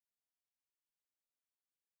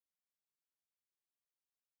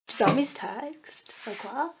Zombies text? Like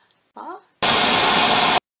what? What?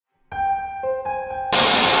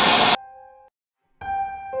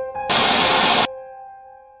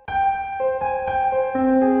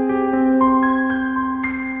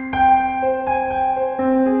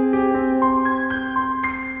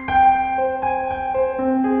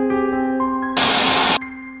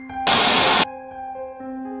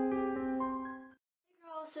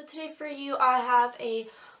 So today for you, I have a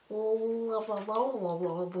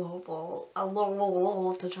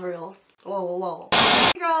tutorial.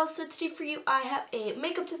 Hey girls, so today for you, I have a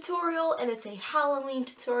makeup tutorial, and it's a Halloween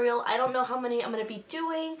tutorial. I don't know how many I'm going to be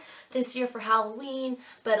doing this year for Halloween,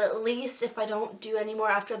 but at least if I don't do any more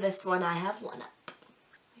after this one, I have one up.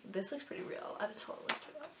 This looks pretty real. I was totally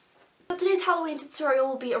real. So today's Halloween tutorial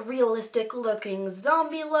will be a realistic looking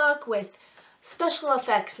zombie look with special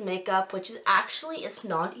effects makeup, which is actually, it's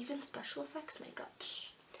not even special effects makeup.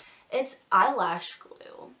 It's eyelash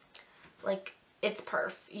glue. Like, it's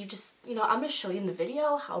perf. You just, I'm going to show you in the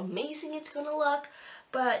video how amazing it's going to look.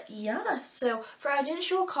 But yeah, so I didn't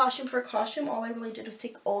show a costume. For a costume, all I really did was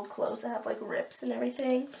take old clothes that have like rips and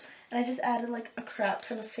everything. And I just added like a crap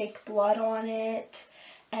ton of fake blood on it.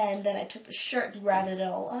 And then I took the shirt and rounded it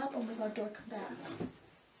all up. Oh my god, door, come back.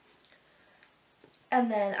 And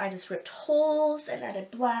then I just ripped holes and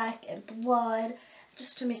added black and blood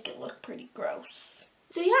just to make it look pretty gross.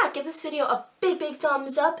 So yeah, give this video a big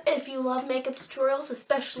thumbs up if you love makeup tutorials,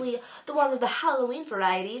 especially the ones of the Halloween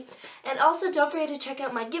variety. And also don't forget to check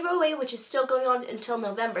out my giveaway, which is still going on until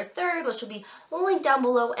November 3rd, which will be linked down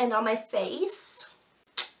below and on my face.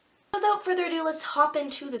 Without further ado, let's hop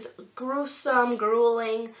into this gruesome,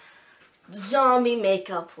 grueling zombie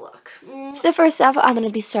makeup look. So first off, I'm going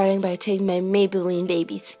to be starting by taking my Maybelline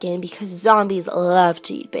baby skin because zombies love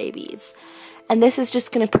to eat babies. And this is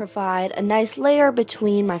just going to provide a nice layer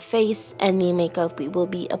between my face and the makeup we will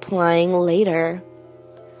be applying later.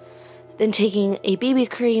 Then taking a BB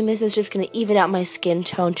cream, this is just going to even out my skin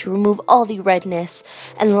tone to remove all the redness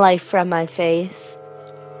and life from my face.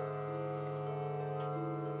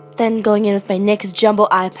 Then going in with my NYX Jumbo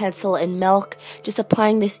Eye Pencil in Milk, just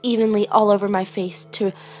applying this evenly all over my face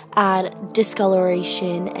to add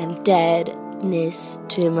discoloration and deadness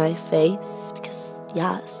to my face, because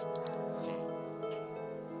yes.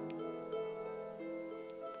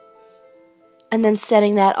 And then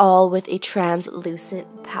setting that all with a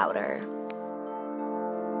translucent powder.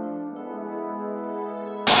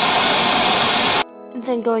 And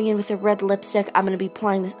then going in with a red lipstick, I'm going to be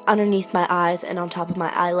applying this underneath my eyes and on top of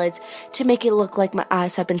my eyelids to make it look like my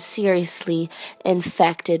eyes have been seriously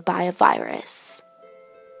infected by a virus.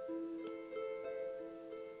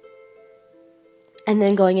 And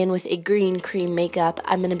then going in with a green cream makeup,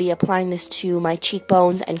 I'm going to be applying this to my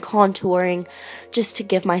cheekbones and contouring just to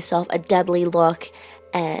give myself a deadly look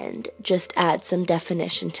and just add some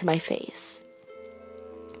definition to my face.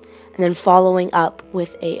 And then following up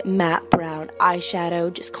with a matte brown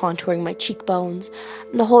eyeshadow, just contouring my cheekbones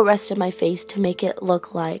and the whole rest of my face to make it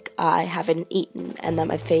look like I haven't eaten and that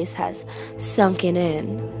my face has sunken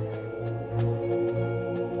in.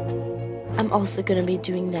 I'm also going to be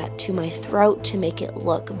doing that to my throat to make it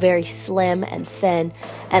look very slim and thin,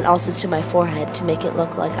 and also to my forehead to make it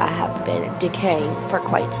look like I have been decaying for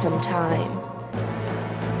quite some time.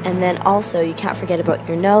 And then also, you can't forget about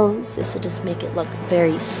your nose. This will just make it look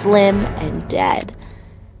very slim and dead.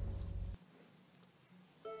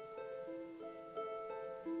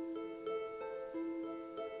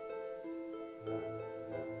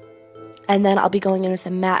 And then I'll be going in with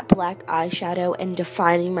a matte black eyeshadow and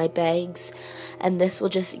defining my bags. And this will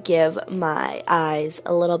just give my eyes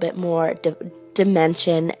a little bit more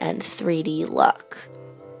dimension and 3D look.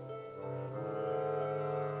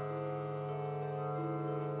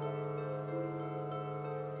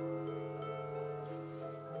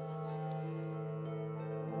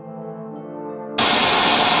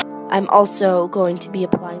 I'm also going to be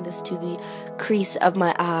applying this to the crease of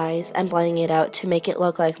my eyes and blending it out to make it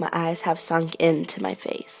look like my eyes have sunk into my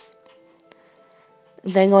face.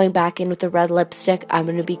 Then going back in with the red lipstick, I'm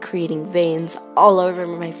going to be creating veins all over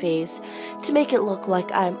my face to make it look like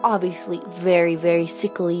I'm obviously very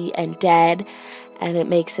sickly and dead, and it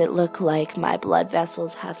makes it look like my blood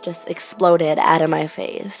vessels have just exploded out of my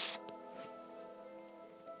face.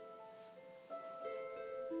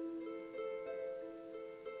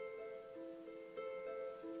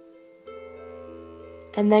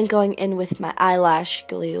 And then going in with my eyelash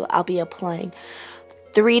glue, I'll be applying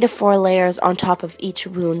 3 to 4 layers on top of each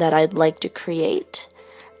wound that I'd like to create.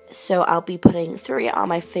 So I'll be putting 3 on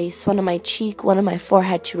my face, 1 on my cheek, 1 on my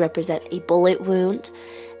forehead to represent a bullet wound,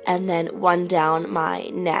 and then 1 down my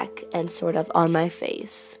neck and sort of on my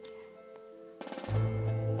face.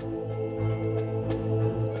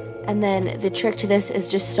 And then the trick to this is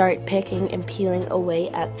just start picking and peeling away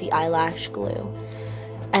at the eyelash glue.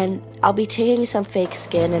 And I'll be taking some fake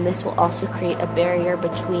skin, and this will also create a barrier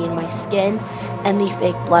between my skin and the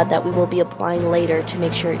fake blood that we will be applying later to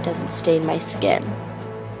make sure it doesn't stain my skin.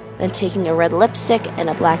 Then taking a red lipstick and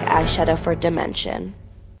a black eyeshadow for dimension.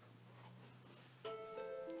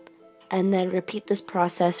 And then repeat this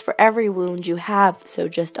process for every wound you have. So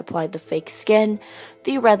just apply the fake skin,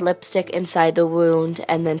 the red lipstick inside the wound,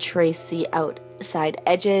 and then trace the outside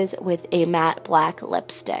edges with a matte black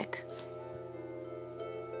lipstick.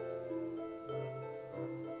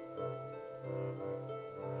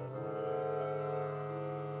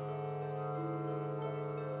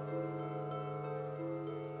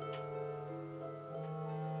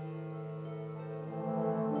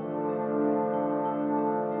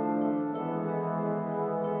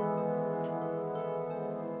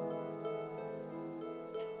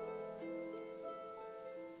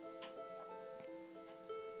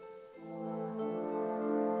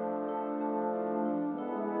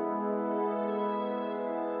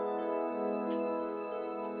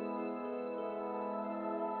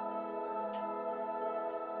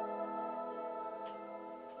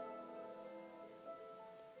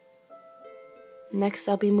 Next,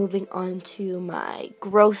 I'll be moving on to my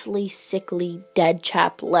grossly, sickly, dead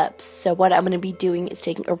chapped lips. So what I'm going to be doing is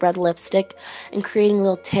taking a red lipstick and creating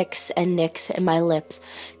little ticks and nicks in my lips.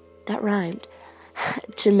 That rhymed.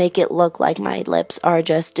 To make it look like my lips are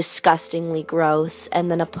just disgustingly gross.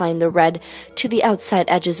 And then applying the red to the outside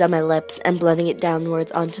edges of my lips and blending it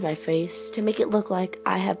downwards onto my face to make it look like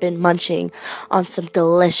I have been munching on some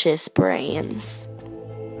delicious brains.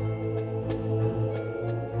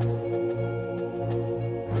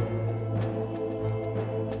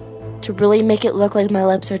 To really make it look like my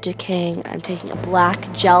lips are decaying, I'm taking a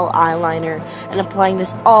black gel eyeliner and applying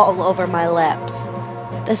this all over my lips.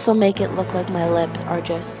 This will make it look like my lips are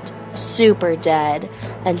just super dead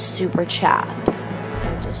and super chapped,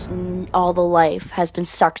 and just all the life has been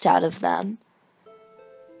sucked out of them.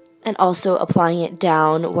 And also applying it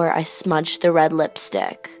down where I smudged the red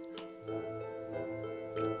lipstick.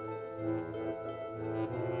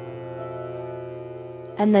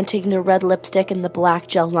 And then taking the red lipstick and the black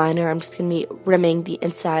gel liner, I'm just going to be rimming the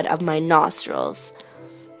inside of my nostrils.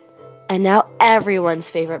 And now everyone's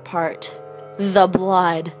favorite part, the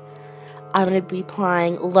blood. I'm going to be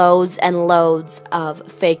applying loads and loads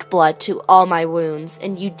of fake blood to all my wounds,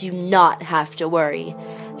 and you do not have to worry.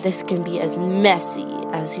 This can be as messy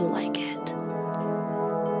as you like it.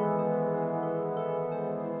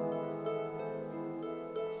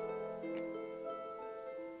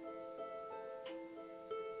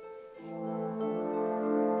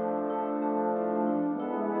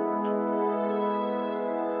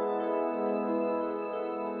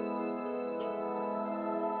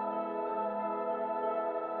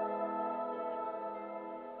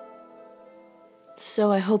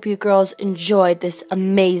 So I hope you girls enjoyed this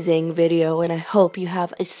amazing video, and I hope you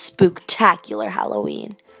have a spooktacular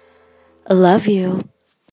Halloween. I love you.